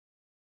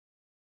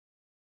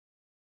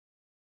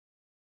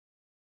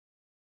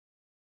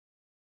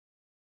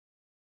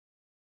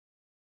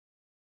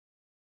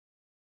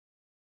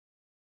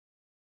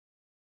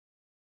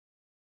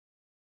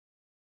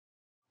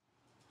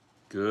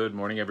Good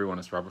morning, everyone.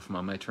 It's Robert from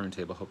On My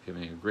Turntable. Hope you're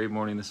having a great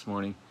morning this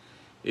morning.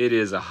 It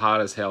is a hot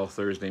as hell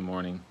Thursday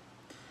morning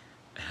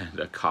and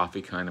a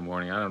coffee kind of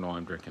morning. I don't know.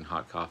 I'm drinking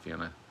hot coffee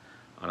on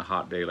a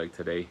hot day like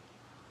today.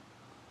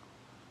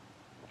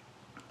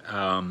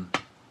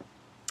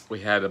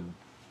 We had a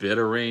bit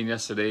of rain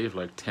yesterday, for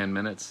like 10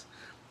 minutes.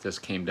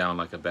 Just came down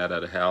like a bat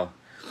out of hell,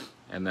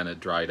 and then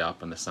it dried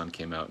up, and the sun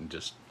came out and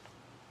just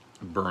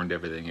burned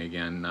everything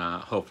again.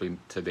 Hopefully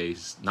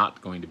today's not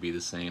going to be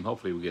the same.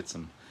 Hopefully we get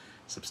some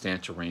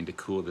substantial rain to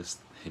cool this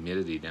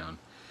humidity down.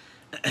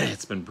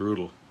 It's been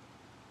brutal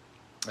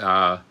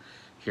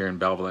here in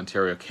Belleville,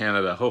 Ontario,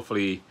 Canada.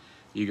 Hopefully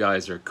you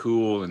guys are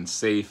cool and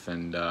safe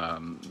and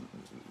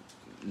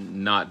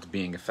not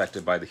being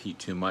affected by the heat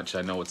too much.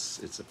 I know it's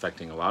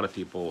affecting a lot of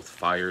people with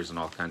fires and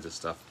all kinds of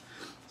stuff.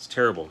 It's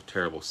terrible,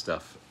 terrible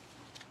stuff.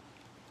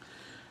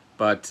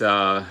 But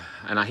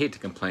and I hate to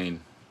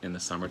complain in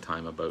the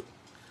summertime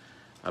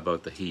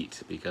about the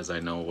heat, because I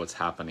know what's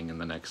happening in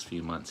the next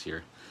few months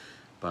here.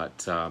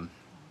 But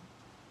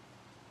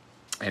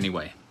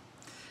anyway,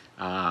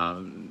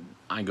 I'm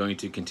going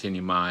to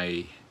continue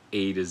my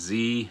A to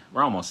Z.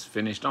 We're almost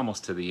finished,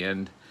 almost to the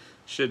end.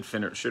 Should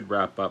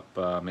wrap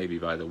up maybe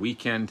by the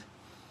weekend.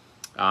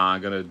 I'm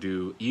gonna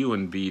do U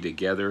and B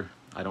together.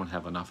 I don't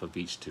have enough of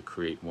each to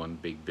create one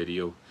big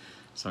video,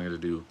 so I'm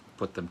gonna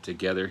put them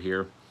together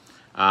here.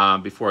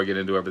 Before I get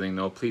into everything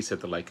though, please hit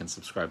the like and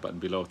subscribe button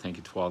below. Thank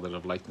you to all that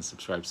have liked and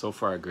subscribed so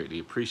far. I greatly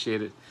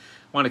appreciate it.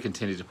 I want to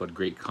continue to put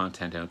great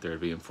content out there to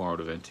be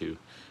informative and to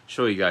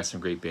show you guys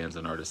some great bands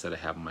and artists that I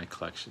have in my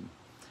collection.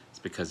 It's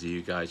because of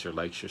you guys, your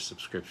likes, your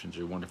subscriptions,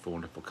 your wonderful,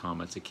 wonderful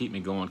comments. They keep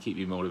me going, keep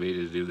me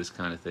motivated to do this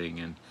kind of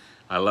thing, and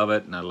I love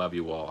it, and I love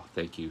you all.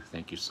 Thank you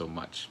so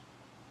much.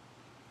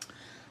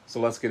 So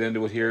let's get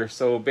into it here.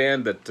 So a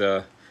band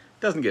that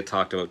doesn't get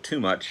talked about too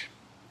much,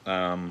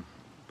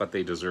 but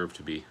they deserve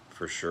to be,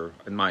 for sure,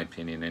 in my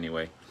opinion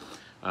anyway.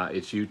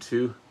 It's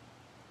U2.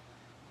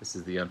 This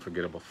is The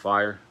Unforgettable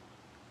Fire.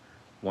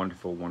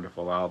 Wonderful,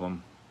 wonderful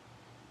album.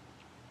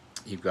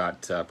 You've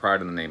got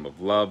Pride in the Name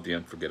of Love, The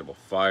Unforgettable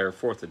Fire,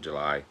 4th of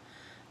July,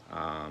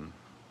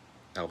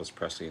 Elvis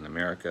Presley in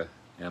America,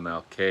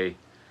 MLK.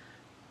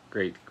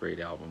 Great,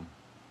 great album.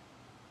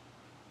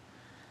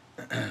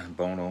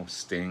 Bono,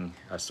 Sting.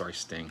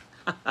 Sting.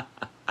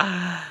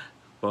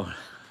 Bono.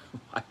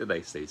 Why did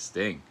I say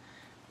Sting?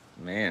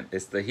 Man,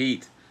 it's the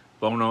heat.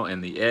 Bono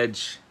and The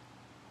Edge.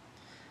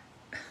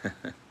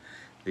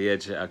 The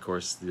Edge, of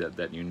course,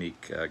 that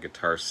unique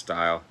guitar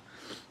style.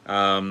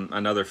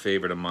 Another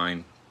favorite of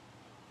mine.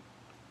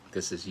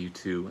 This is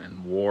U2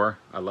 and War.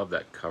 I love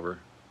that cover.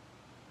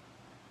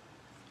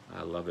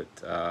 I love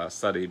it.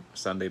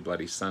 Sunday,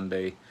 Bloody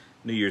Sunday,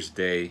 New Year's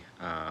Day.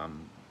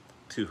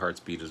 Two Hearts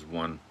Beat as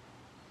One.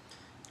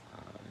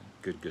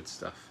 Good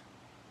stuff.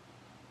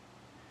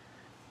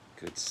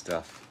 Good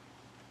stuff.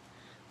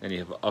 Then you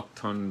have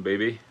Uptown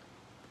Baby.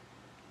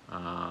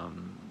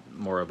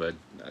 More of a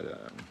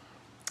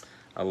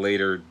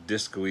later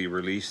disco-y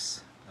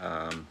release,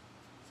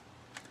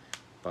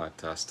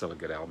 but still a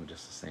good album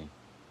just the same.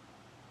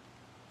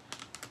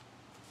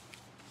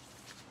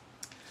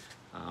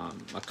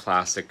 A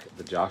classic,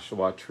 The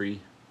Joshua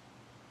Tree.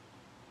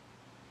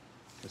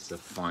 It's a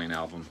fine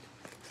album.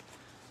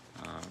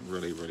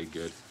 Really, really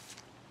good.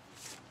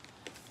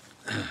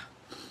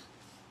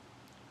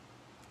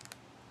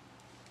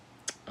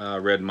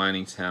 Red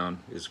Mining Town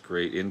is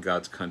great. In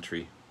God's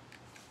Country.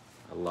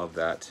 I love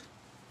that.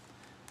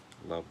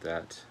 Love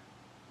that.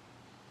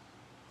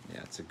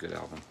 Yeah, it's a good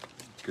album.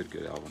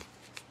 Good album.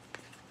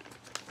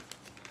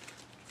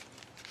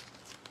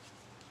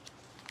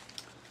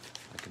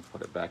 I can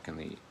put it back in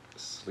the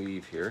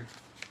sleeve here.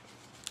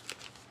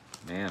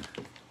 Man,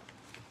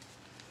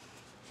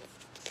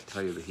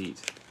 tell you the heat.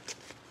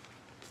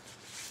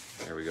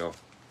 There we go.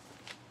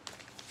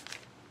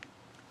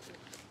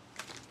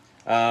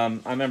 I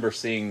remember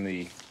seeing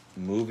the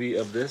movie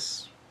of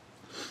this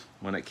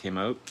when it came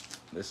out.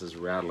 This is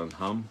Rattle and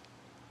Hum.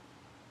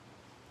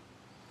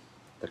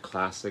 The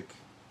classic.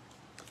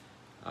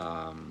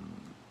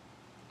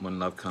 When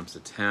Love Comes to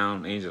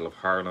Town, Angel of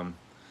Harlem,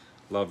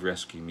 Love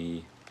Rescue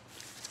Me.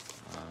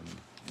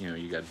 You know,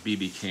 you got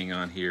B.B. King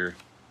on here.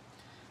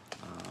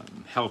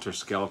 Helter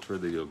Skelter,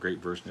 they do a great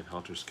version of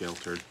Helter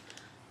Skelter.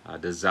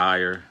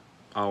 Desire,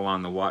 All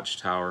on the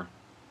Watchtower.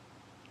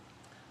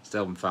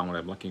 Still haven't found what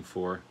I'm looking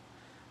for.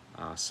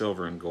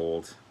 Silver and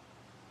Gold.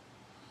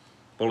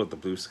 Bullet the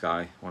Blue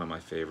Sky, one of my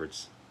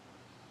favorites.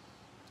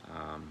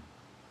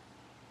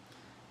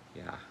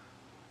 Yeah.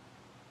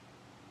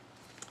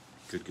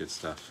 Good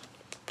stuff.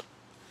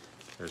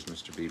 There's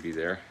Mr. BB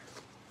there.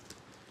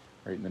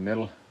 Right in the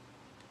middle.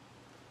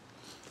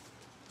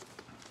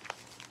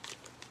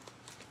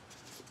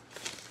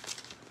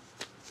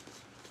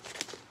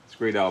 It's a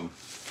great album.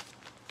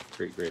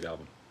 Great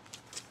album.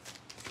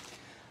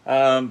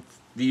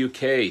 The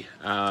UK,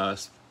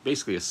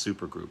 basically a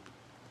super group.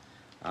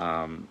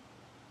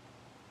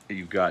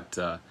 You've got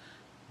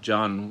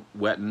John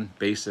Wetton,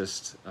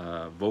 bassist,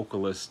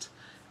 vocalist,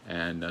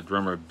 and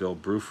drummer Bill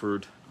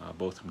Bruford,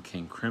 both from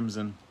King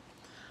Crimson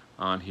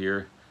on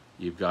here.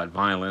 You've got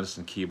violinist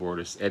and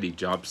keyboardist Eddie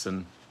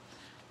Jobson,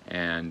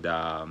 and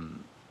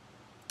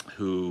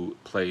who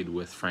played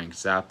with Frank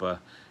Zappa,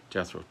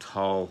 Jethro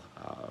Tull,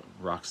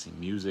 Roxy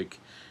Music,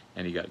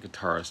 and you got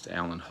guitarist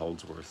Alan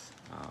Holdsworth,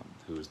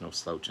 who is no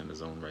slouch in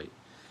his own right.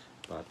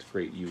 But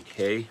great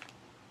UK.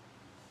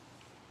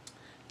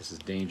 This is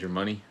Danger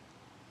Money.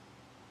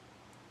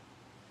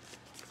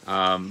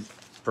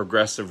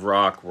 Progressive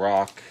rock.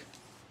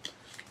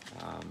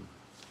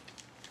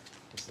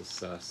 This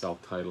is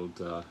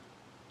self-titled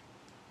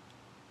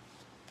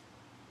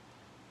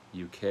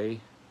UK.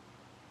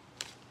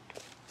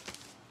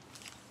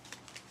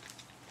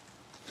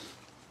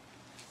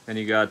 Then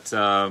you got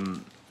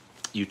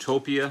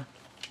Utopia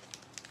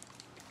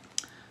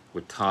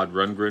with Todd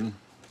Rundgren.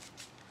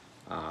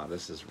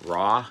 This is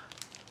Raw.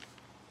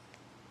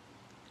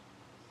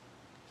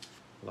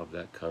 Love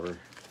that cover.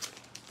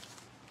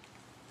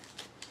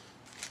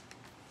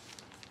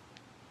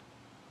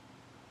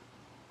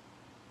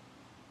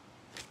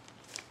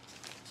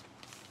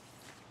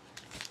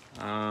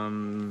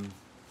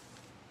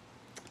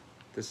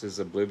 This is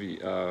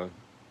Oblivion.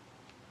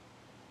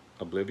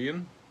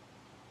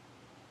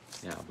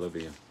 Yeah,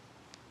 Oblivion.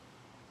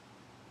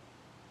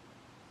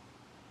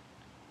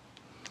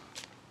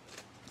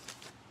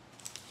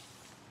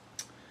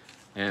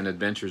 And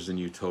Adventures in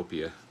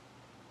Utopia.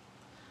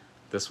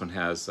 This one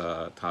has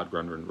Todd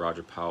Rundgren,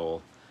 Roger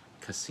Powell,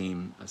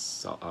 Kasim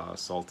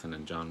Sultan,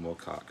 and John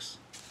Wilcox.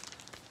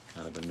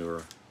 Kind of a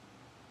newer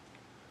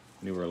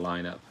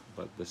lineup,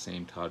 but the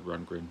same Todd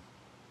Rundgren.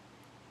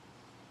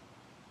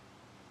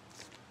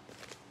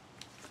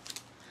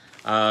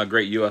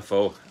 Great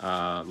UFO.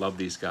 Love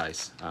these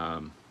guys.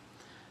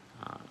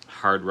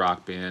 Hard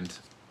rock band.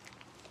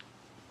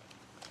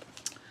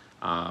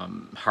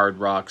 Hard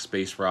rock,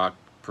 space rock,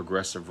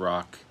 progressive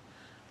rock.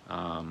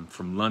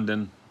 From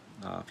London,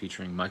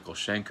 featuring Michael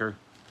Schenker.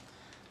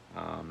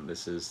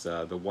 This is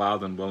The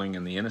Wild and Willing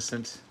and the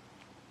Innocent.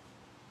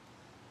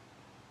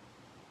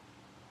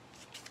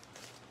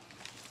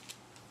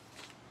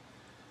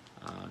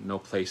 No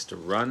Place to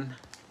Run.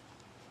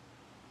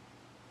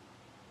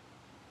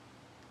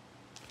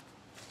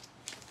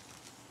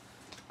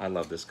 I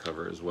love this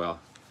cover as well.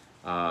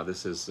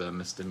 This is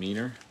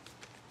Misdemeanor.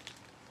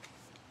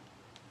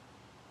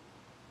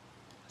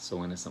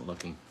 So innocent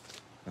looking.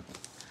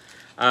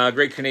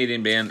 Great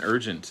Canadian band,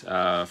 Urgent,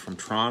 from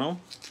Toronto.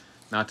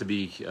 Not to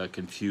be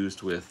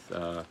confused with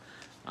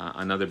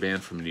another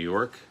band from New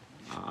York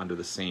under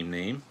the same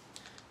name.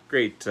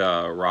 Great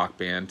rock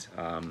band.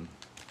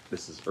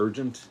 This is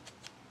Urgent.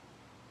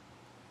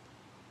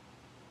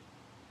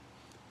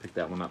 Picked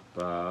that one up,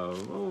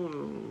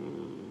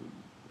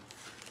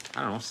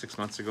 I don't know, 6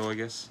 months ago, I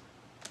guess.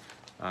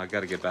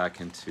 Got to get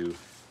back into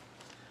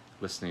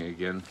listening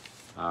again.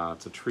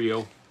 It's a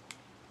trio.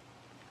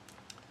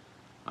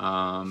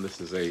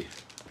 This is a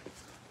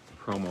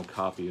promo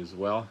copy as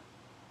well.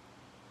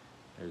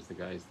 There's the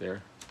guys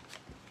there.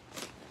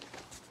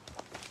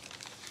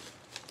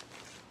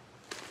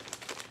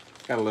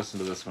 Got to listen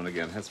to this one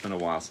again. It's been a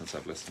while since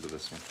I've listened to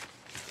this one.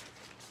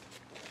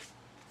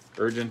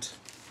 Urgent.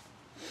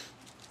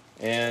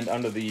 And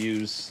under the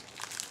U's,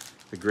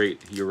 the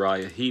great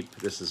Uriah Heep.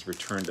 This is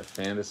Return to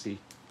Fantasy.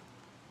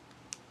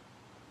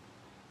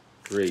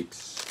 Great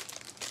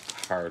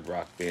hard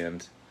rock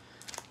band.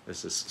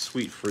 This is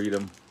Sweet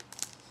Freedom.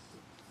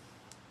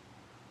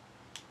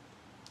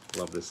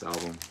 Love this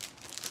album.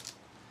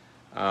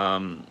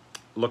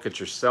 Look at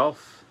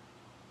Yourself.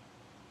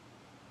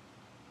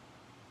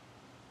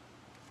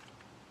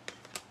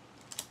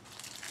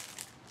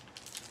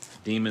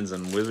 Demons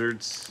and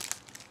Wizards.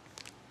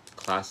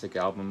 Classic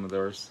album of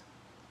theirs.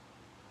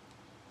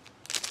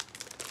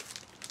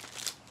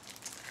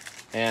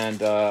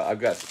 And I've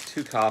got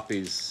 2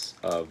 copies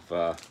of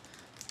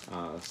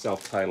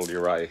self-titled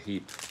Uriah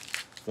Heep.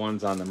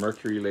 One's on the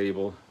Mercury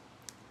label,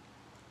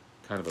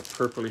 kind of a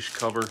purplish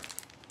cover.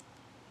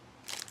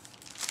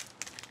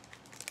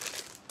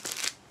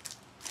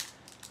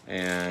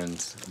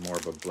 And more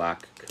of a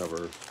black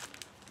cover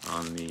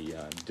on the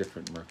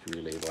different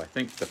Mercury label. I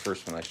think the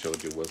first one I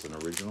showed you was an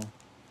original.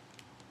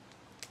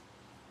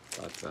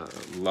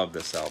 But love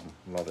this album,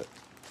 love it.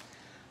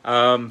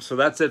 So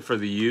that's it for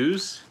the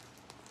U's.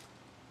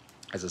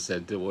 As I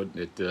said,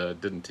 it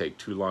didn't take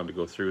too long to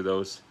go through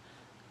those.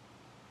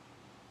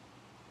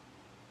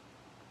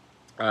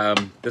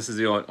 This is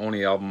the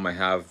only album I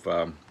have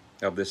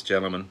of this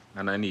gentleman,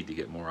 and I need to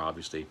get more,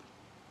 obviously,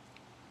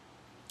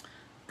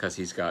 because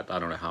he's got, I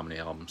don't know how many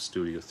albums,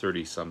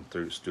 30-some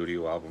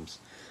studio albums.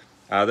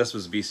 This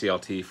was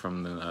BCLT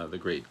from the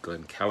great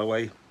Glenn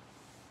Calloway.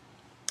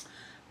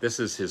 This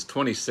is his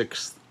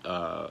 26th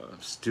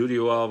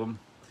studio album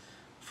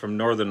from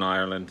Northern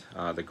Ireland,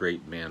 the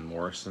great Van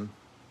Morrison.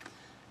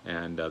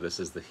 And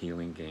this is The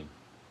Healing Game.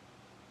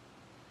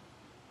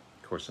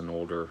 Of course, an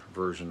older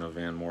version of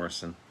Van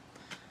Morrison.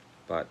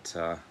 But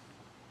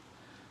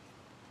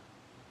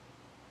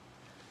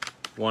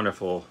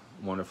wonderful,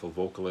 wonderful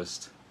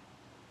vocalist.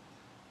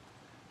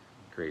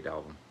 Great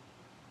album.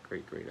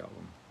 Great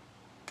album.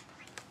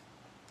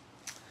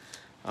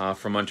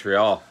 from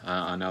Montreal.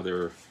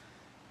 Another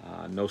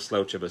no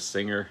slouch of a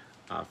singer,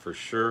 for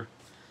sure.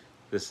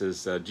 This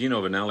is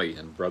Gino Vanelli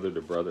and Brother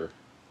to Brother.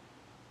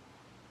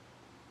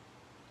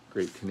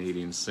 Great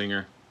Canadian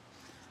singer.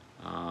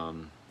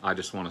 I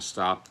Just Want to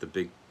Stop, the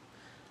big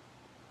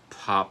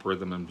pop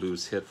rhythm and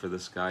blues hit for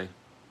this guy.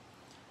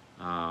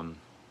 Yeah,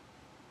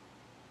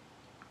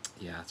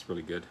 it's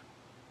really good.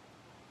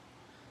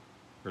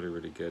 Really,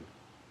 really good.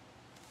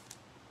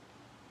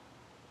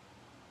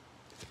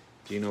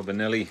 Gino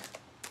Vanelli.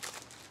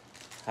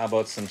 How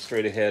about some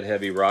straight ahead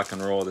heavy rock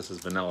and roll? This is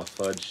Vanilla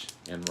Fudge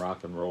and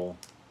Rock and Roll.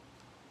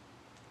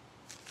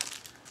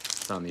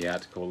 It's on the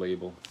Attico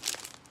label.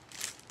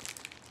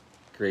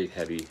 Great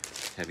heavy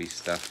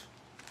stuff.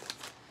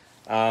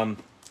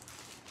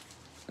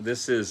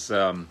 This is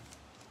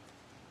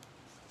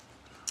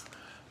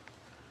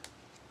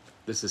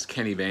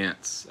Kenny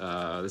Vance.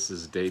 This is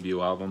his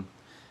debut album.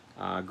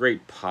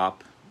 Great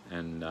pop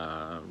and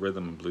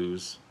rhythm and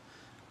blues.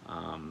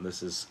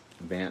 This is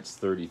Vance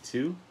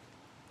 32.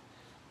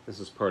 This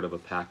is part of a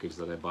package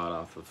that I bought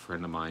off a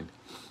friend of mine.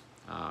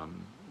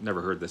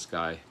 Never heard this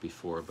guy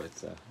before, but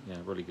yeah,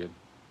 really good.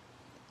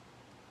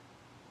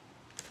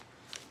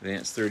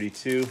 Vance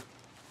 32.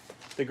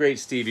 The great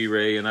Stevie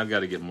Ray, and I've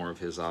got to get more of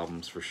his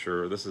albums for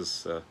sure. This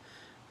is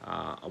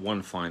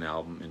one fine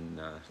album in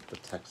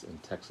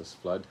Texas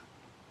Flood.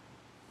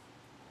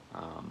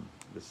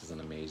 This is an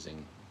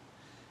amazing,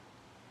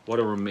 what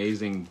an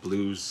amazing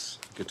blues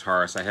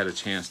guitarist. I had a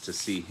chance to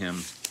see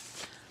him.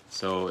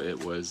 So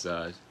it was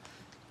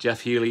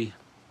Jeff Healey,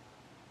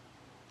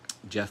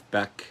 Jeff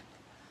Beck,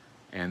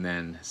 and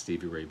then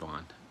Stevie Ray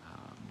Vaughan.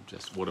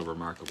 Just what a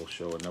remarkable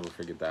show. I'll never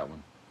forget that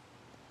one.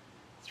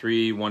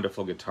 Three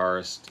wonderful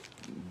guitarists,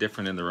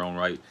 different in their own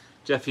right.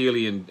 Jeff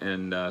Healey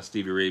and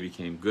Stevie Ray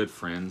became good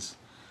friends.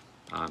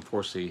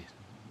 Unfortunately,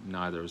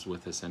 neither is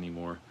with us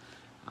anymore.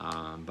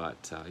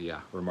 But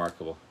yeah,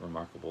 remarkable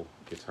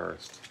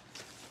guitarist.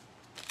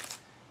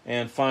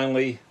 And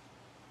finally,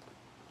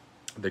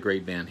 the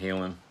great Van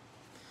Halen,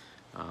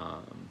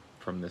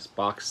 from this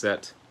box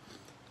set.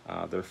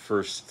 Their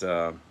first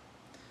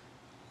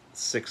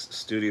 6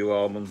 studio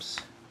albums.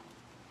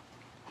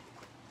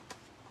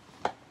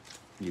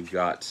 You've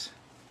got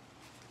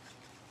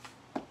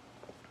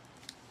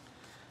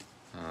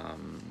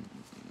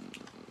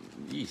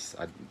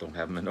I don't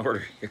have them in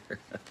order here.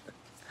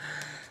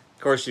 Of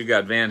course, you've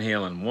got Van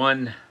Halen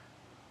 1.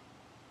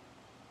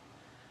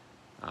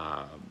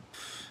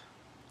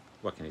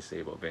 What can you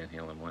say about Van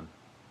Halen 1?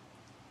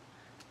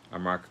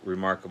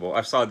 Remarkable.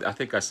 I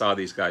think I saw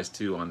these guys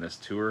too on this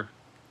tour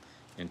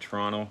in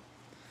Toronto.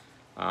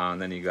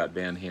 And then you got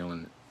Van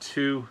Halen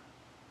 2.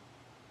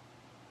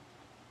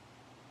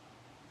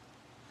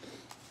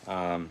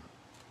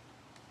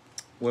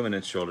 Women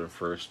and Children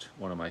First,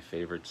 one of my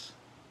favorites.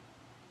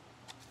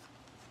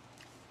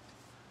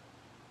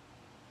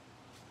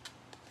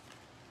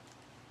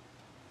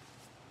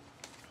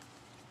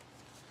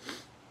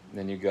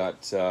 Then you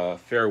got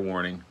Fair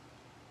Warning,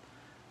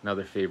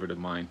 another favorite of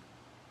mine.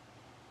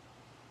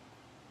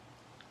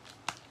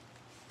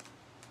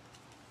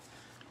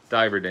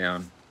 Diver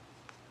Down.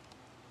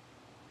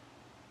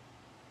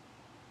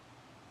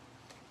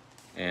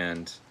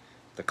 And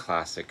the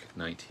classic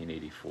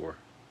 1984.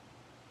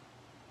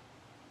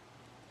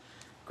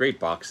 Great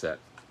box set.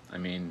 I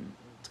mean,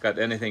 it's got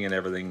anything and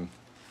everything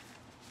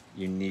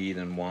you need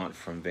and want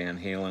from Van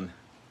Halen.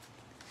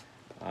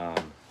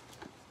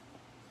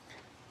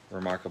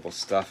 Remarkable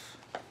stuff.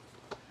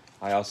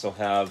 I also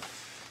have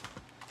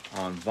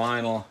on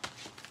vinyl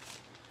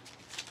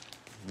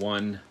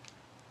 1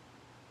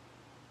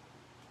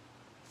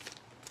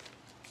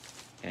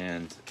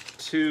 and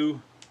 2.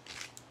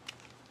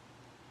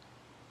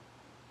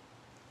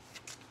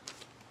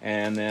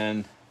 And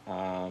then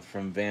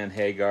from Van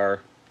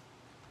Hagar,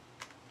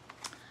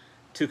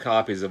 2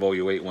 copies of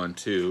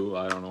OU812.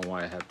 I don't know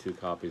why I have 2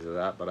 copies of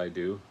that, but I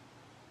do.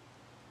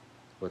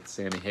 With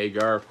Sammy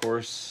Hagar, of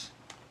course.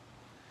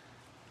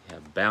 You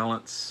have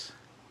Balance.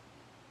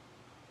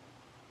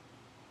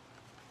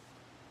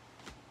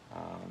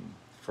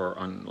 For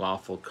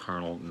Unlawful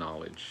Carnal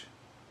Knowledge.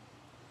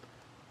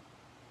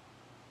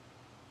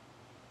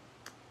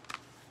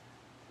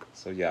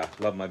 So yeah,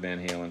 love my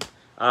Van Halen.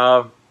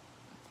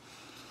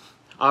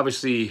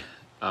 Obviously,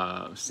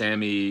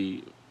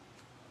 Sammy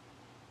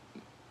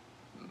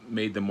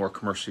made them more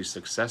commercially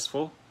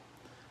successful,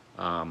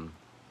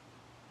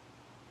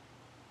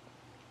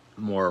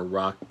 more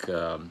rock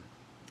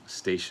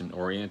station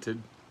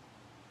oriented,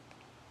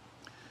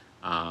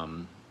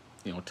 you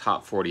know,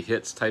 top 40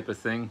 hits type of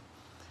thing.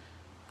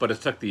 But it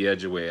took the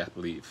edge away, I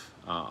believe.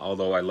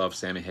 Although I love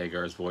Sammy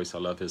Hagar's voice, I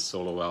love his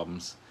solo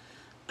albums.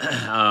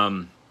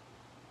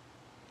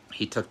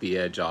 He took the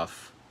edge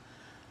off.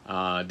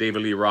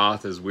 David Lee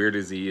Roth, as weird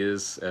as he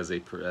is as a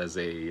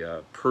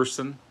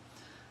person,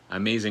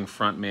 amazing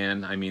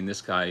frontman. I mean,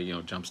 this guy, you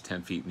know, jumps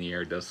 10 feet in the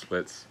air, does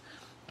splits.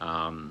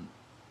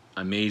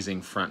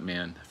 Amazing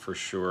frontman for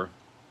sure.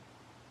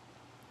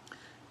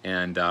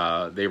 And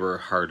they were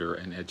harder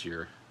and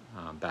edgier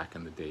back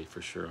in the day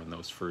for sure on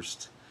those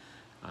first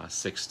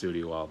 6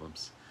 studio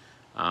albums.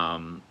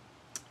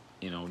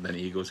 You know, then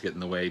egos get in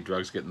the way,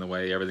 drugs get in the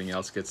way, everything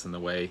else gets in the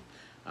way.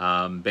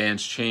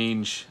 Bands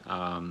change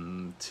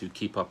to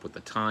keep up with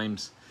the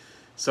times.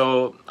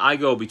 So I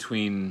go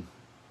between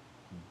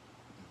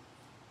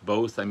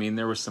both. I mean,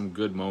 there were some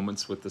good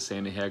moments with the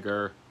Sammy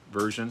Hagar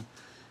version,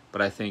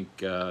 but I think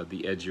the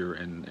edgier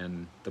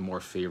and the more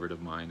favorite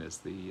of mine is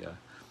the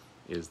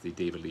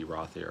David Lee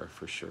Roth era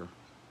for sure.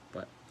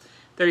 But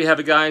there you have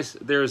it, guys.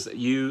 There's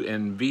U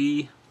and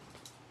V.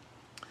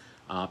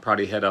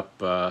 Probably head up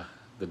the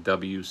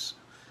W's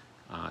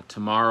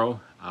tomorrow.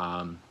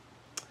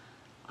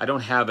 I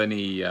don't have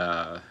any.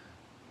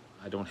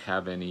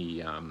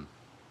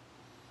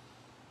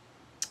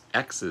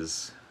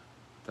 X's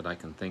that I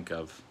can think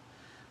of.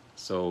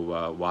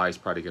 So Y is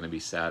probably going to be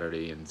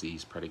Saturday, and Z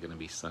is probably going to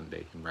be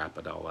Sunday, and wrap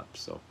it all up.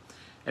 So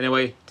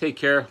anyway, take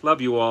care.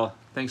 Love you all.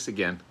 Thanks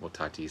again. We'll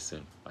talk to you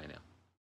soon. Bye.